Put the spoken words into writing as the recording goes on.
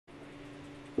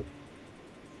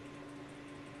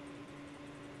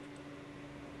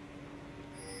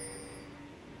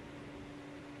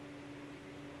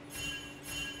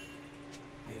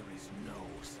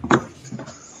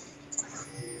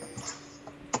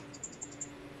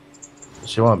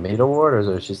She want me to ward,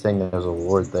 or is she saying there's a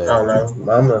ward I there? don't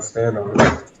know. I'm gonna stand on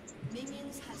it.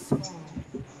 Minions have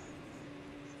spawned.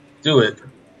 Do it.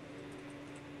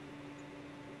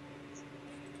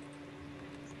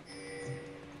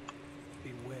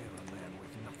 Beware a man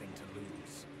with nothing to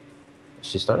lose.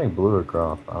 She's starting blue or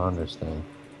Gromp. I don't understand.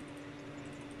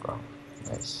 Gromp.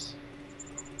 Nice.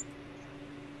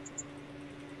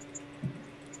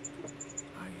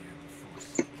 I am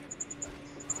forsaken.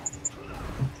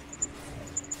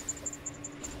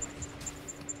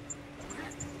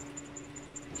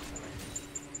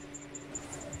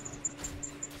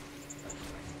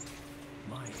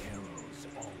 My arrows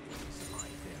always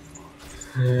find their mark.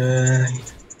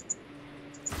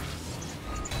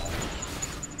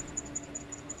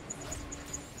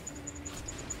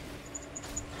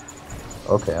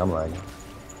 Okay, I'm lagging.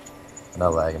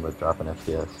 Not lagging, but dropping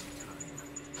FPS.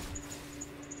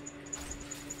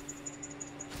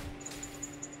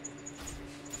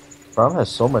 Gromp has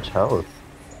so much health.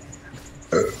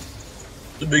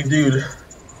 The big dude.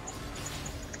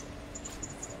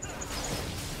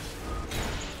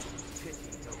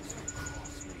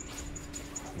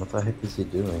 What the heck is he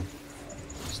doing?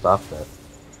 Stop that.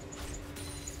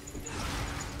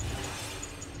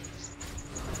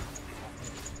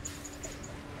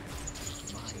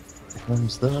 Here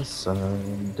comes the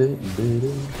sun. Do, do,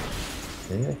 do.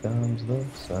 Here comes the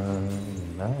sun.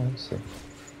 I see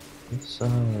the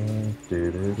sun.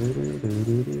 Do, do, do, do, do,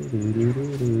 do, do, do,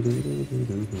 do, do, do,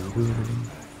 do, do, do.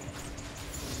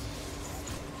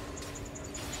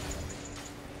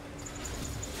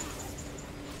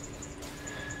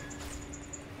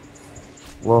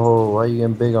 Whoa, why are you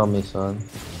getting big on me, son?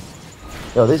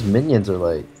 Yo, these minions are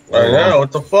like... I know,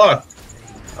 what the fuck?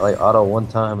 I like auto one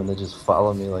time and they just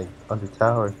follow me like under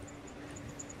tower.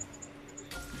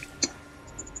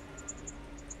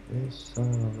 It's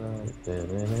alright.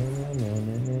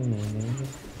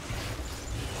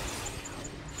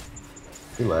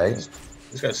 He lagged?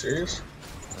 This guy serious?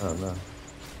 I don't know.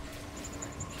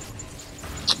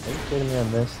 Are you kidding me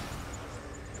on this?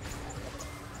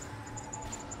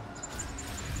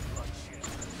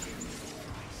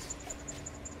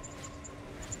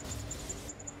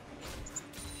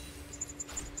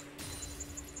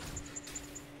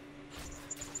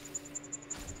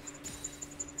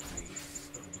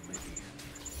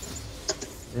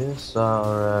 It's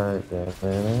alright.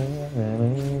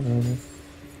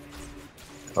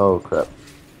 Oh crap.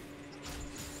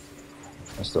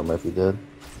 I still might be dead.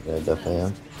 Yeah, I definitely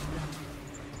am.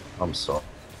 I'm salty.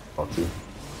 An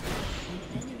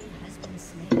enemy has been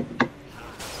slain.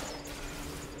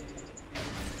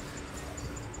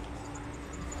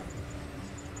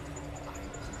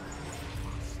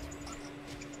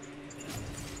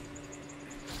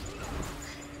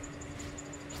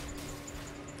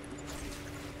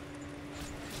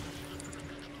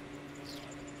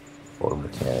 Or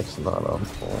mechanics not on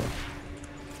point.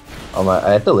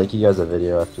 I have to link you guys a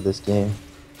video after this game.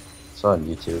 It's on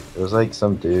YouTube. It was like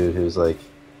some dude who was like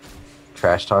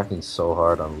trash talking so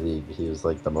hard on League. He was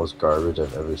like the most garbage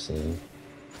I've ever seen.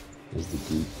 He's the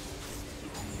geek.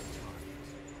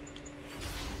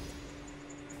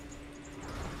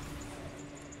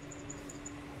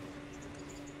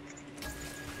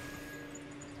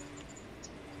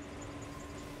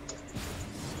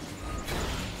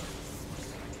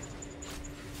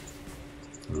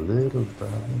 Little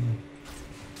brother.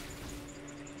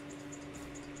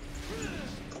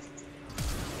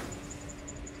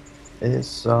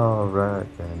 It's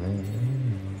alright, man.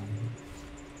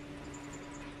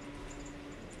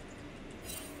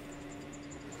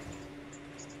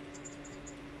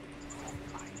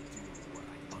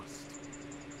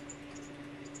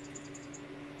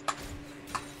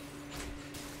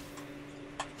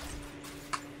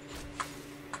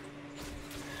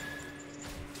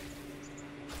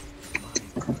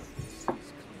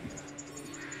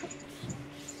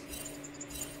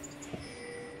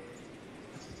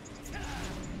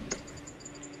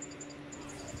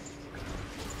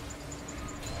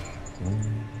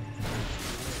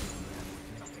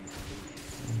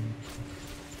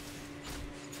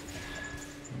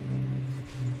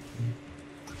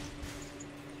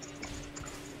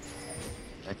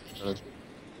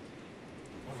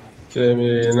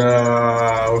 Jimmy,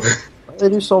 no. Why do they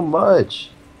do so much?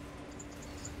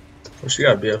 Well, she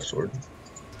got a BF sword.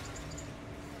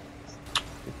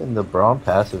 Freaking the Braum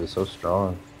passive is so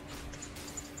strong.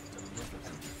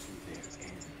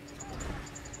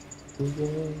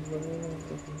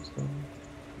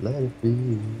 Let it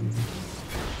be.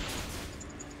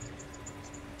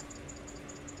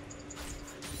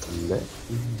 Let it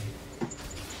be.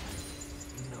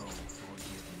 No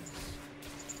forgiveness.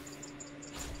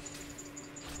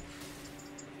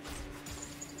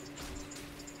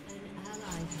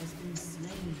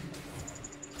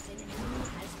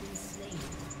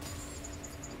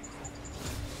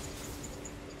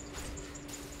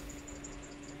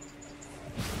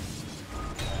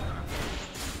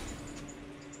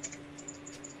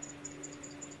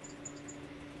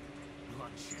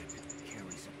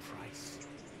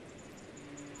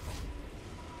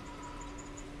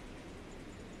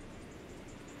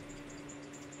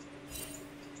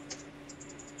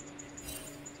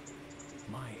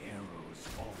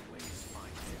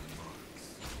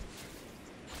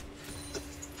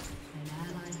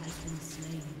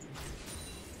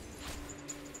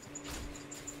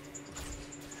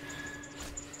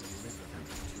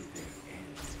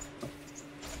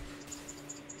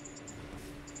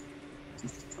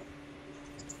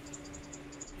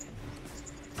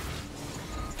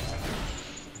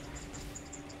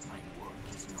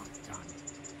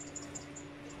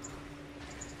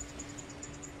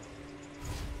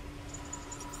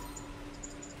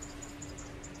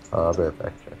 I'll be right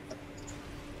back. Check.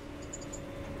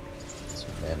 Some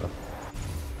mana.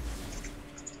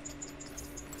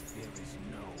 There is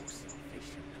no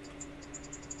salvation.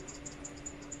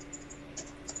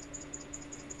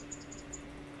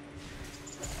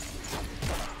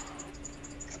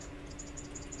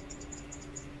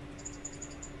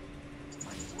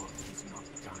 My work is not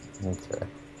done. Okay.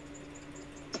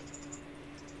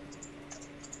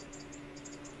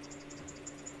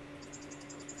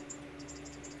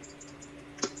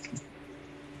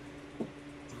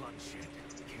 Bloodshed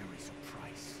carries a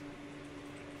price.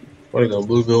 What are you going,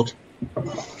 blue build?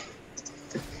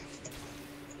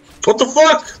 What the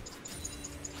fuck?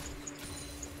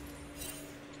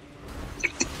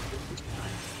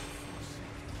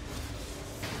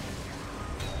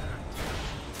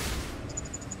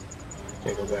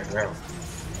 Can't go back now.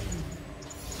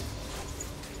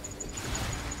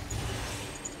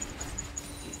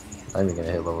 I'm even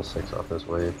gonna hit level 6 off this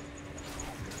wave.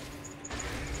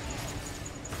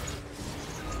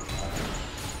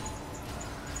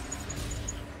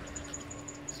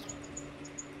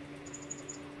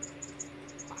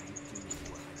 I do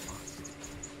what I must.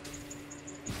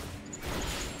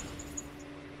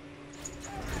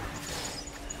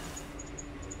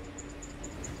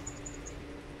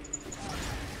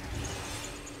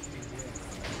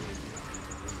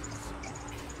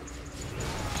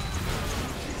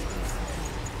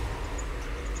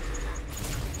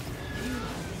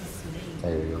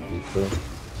 There you go, B2.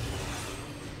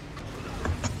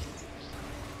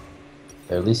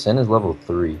 At least Sin is level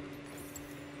 3.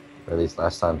 Or at least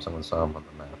last time someone saw him on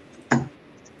the map.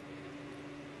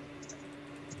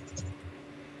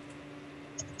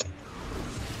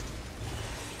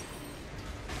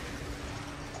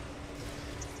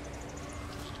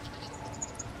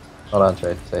 Hold on,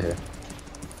 Trey. Stay here.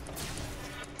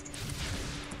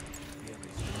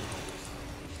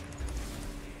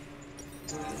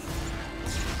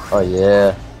 Oh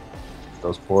yeah.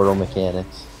 Those portal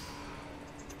mechanics.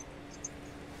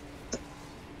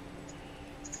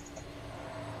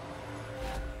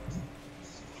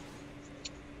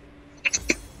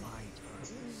 My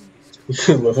purpose is You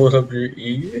should level up your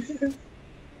E.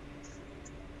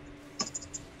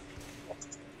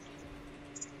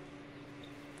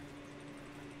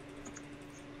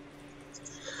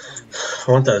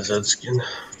 I want that Zed skin.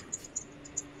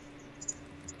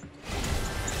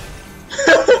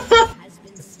 Has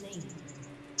been slain.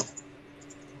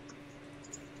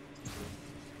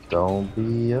 Don't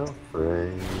be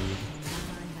afraid.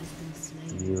 Ally has been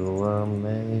slain. You are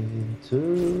made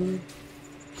to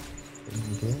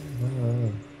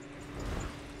together.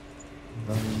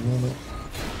 One minute.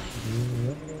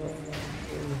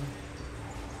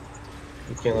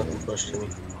 You can't let them push to me.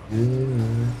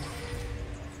 You.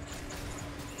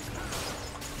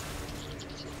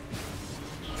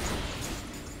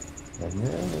 And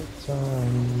every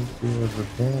time you feel the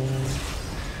pain.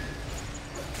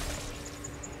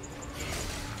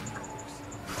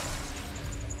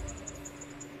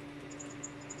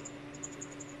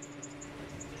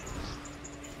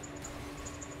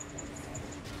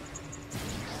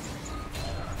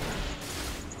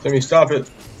 Timmy, stop it.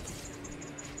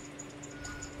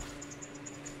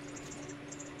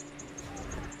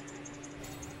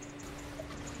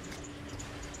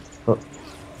 Oh.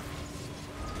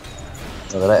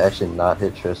 Oh, did I actually not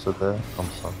hit Triss with that? I'm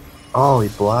sorry. Oh, he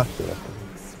blocked it.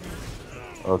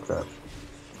 Oh crap.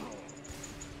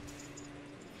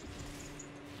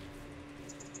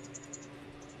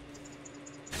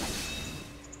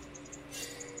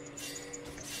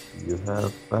 You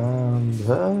have found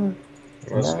her.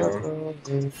 Let's go. Never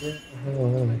leave her.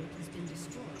 Turret has been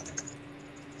destroyed.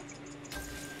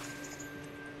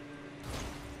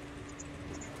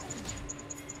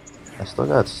 I still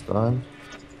got stunned.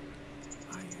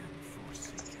 I am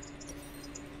forsaken.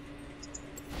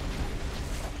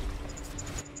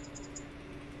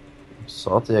 I'm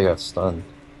salty I got stunned.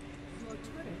 Your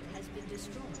turret has been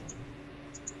destroyed.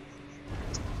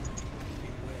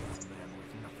 Beware the man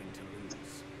with nothing to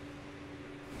lose.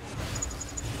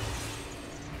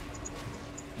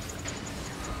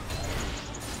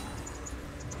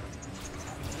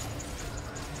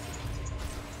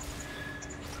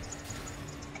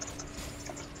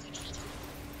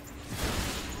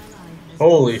 Ally has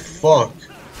Holy been slain. fuck.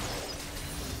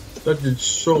 That did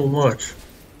so much.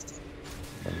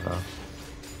 And,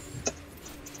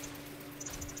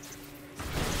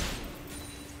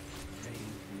 They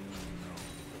will know.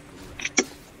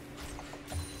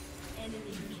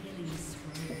 Enemy killing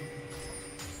spree.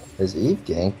 is Eve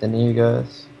ganked any of you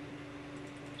guys?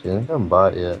 She hasn't come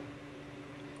bot yet.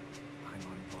 I'm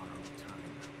on borrowed time.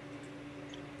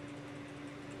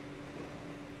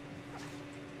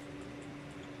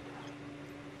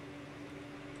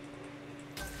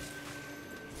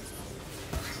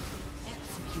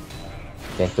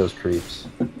 Gank those creeps.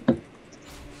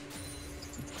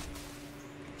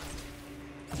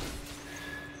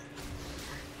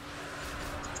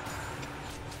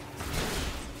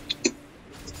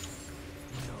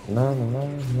 Na na na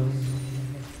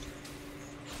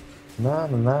na na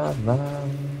na na na.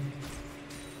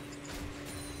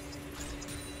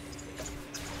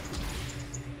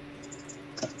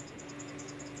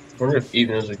 I wonder if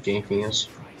even as a ganking is.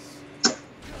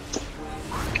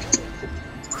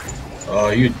 Oh,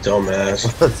 you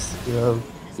dumbass. Let's go.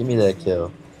 Give me that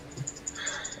kill.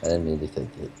 I didn't mean to take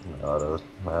it. My auto's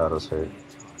hurt.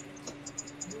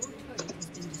 Your turret has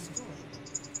been destroyed.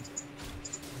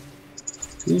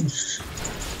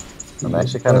 Oops. I'm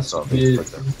actually kind of salty for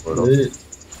the portal. Shut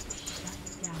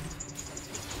down.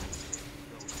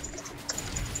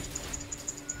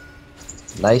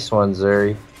 Nice one,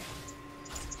 Zuri.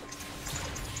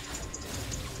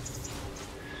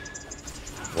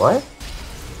 What?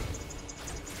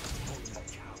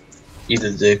 Eat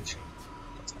a dick.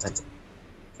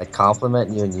 I compliment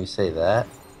you and you say that?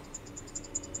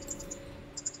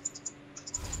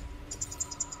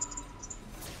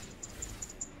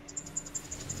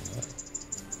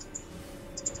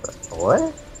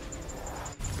 What?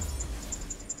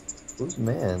 Who's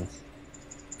man?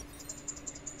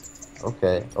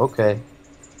 Okay, okay.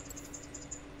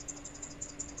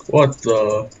 What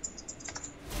the?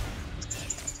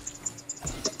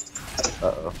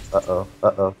 Uh-oh, uh-oh,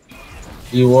 uh-oh.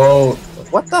 You won't.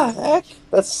 What the heck?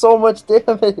 That's so much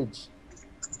damage!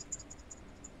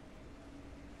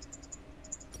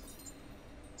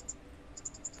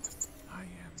 I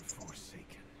am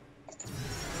forsaken.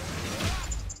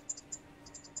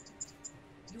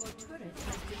 Your turret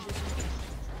has been destroyed.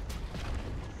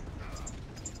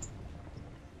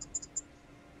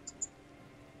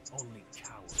 Only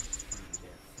cowards flee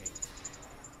their fate.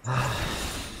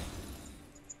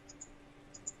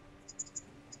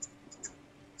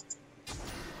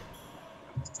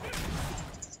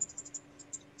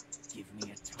 Give me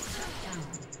a target. Down.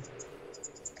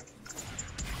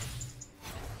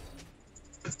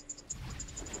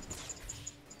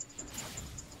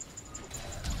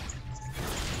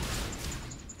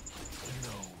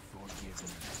 No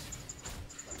forgiveness.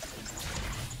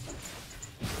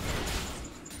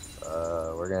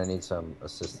 We're gonna need some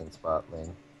assistance bot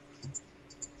lane.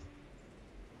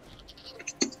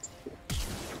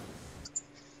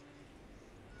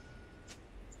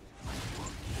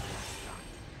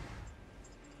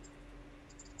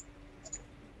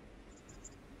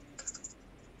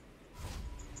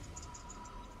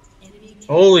 Enemy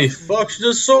Holy fuck, she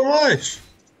does so much!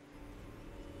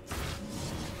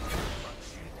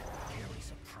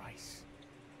 Carries a price.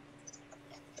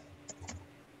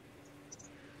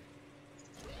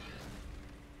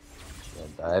 You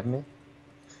gonna dive me?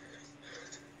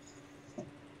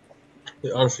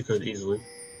 They honestly could easily.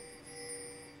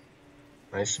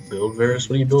 Nice build, Varus.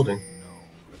 What are you building? No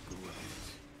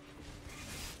regrets.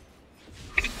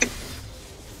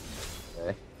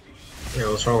 Okay. Yeah,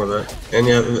 what's wrong with that? And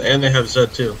yeah, and they have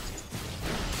Zed too.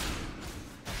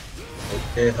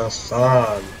 Okay,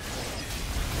 Hassan.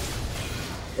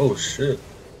 Oh shit.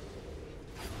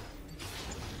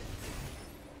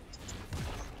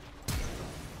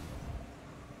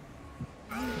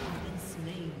 has been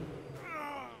slain.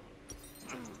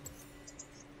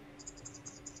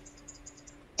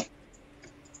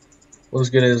 Let's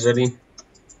get it, Zeddy.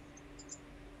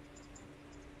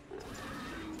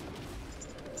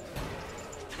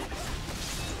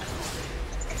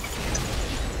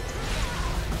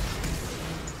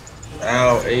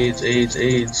 Ow, AIDS, AIDS,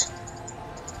 AIDS.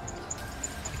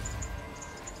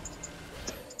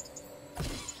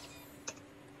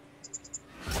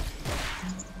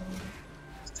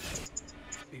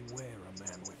 Beware a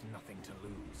man with nothing to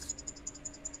lose.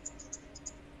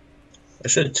 I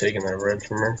should have taken that red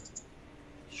from her.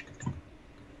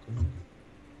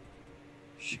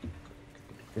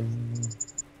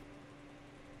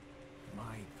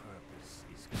 My purpose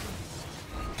is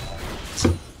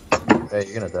Hey,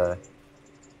 you're gonna die.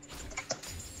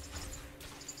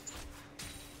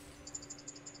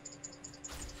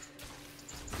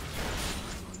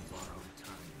 on borrowed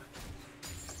time.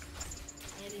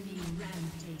 Enemy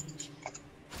rampage.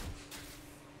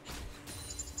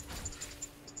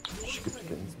 Your turret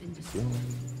has been destroyed.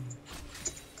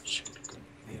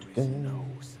 There is no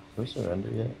Can we surrender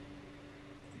yet?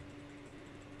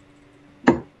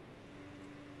 An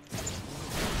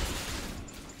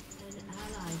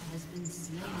ally has been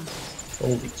slain.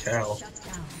 Holy cow. Shut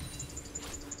down.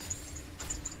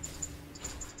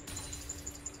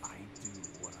 I do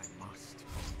what I must.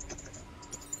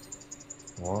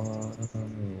 One.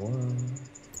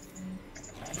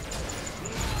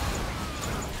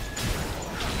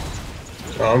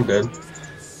 Oh, I'm dead. An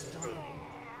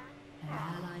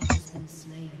ally has been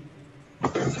slain.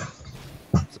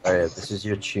 Sorry, this is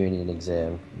your tuning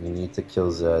exam. You need to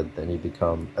kill Zed, then you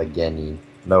become a Genin.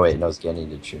 No, wait, no, it's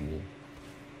Genin to tuning.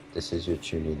 This is your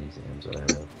tuning exams,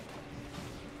 alright.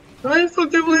 I ain't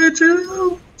fucking with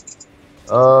you.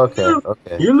 Okay,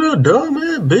 okay. You little dumb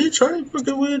ass bitch. I ain't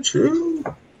fucking with you.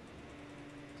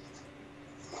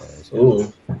 Okay, it's good.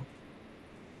 Ooh.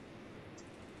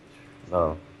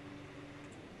 No,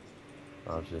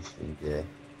 I'll just be gay.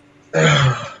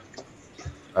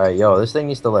 Alright, yo, this thing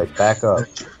needs to, like, back up.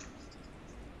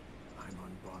 I'm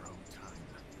on borrowed time.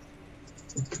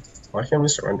 Why can't we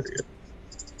surrender yet?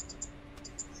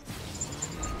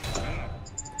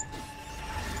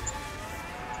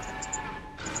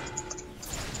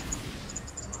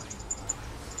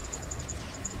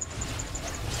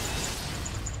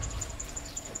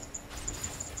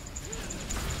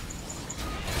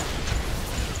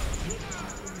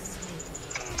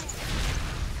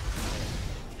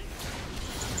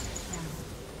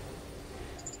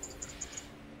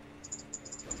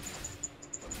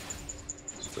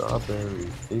 Strawberry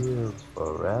fields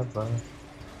forever.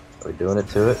 Are we doing it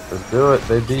to it? Let's do it,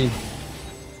 baby.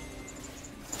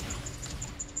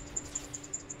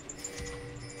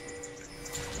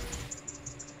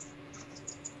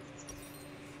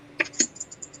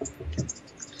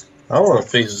 I don't want to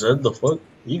face Zed. The fuck?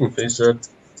 You can face Zed.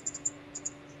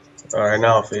 Alright,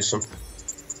 now I'll face him.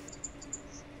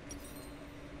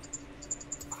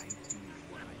 I do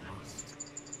what I must.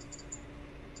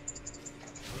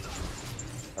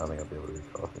 I don't think I'll be able to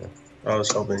recall here. I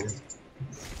was hoping.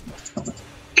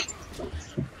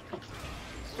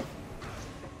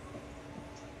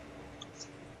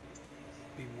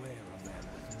 Beware a man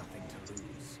with nothing to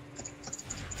lose.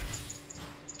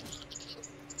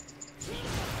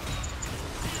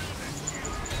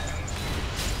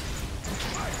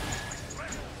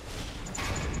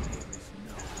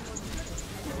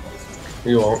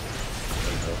 You won't.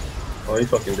 Oh, he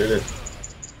fucking did it.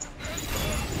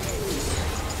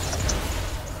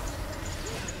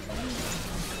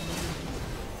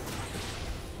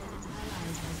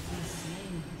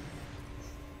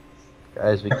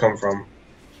 Guys, we Where I come from?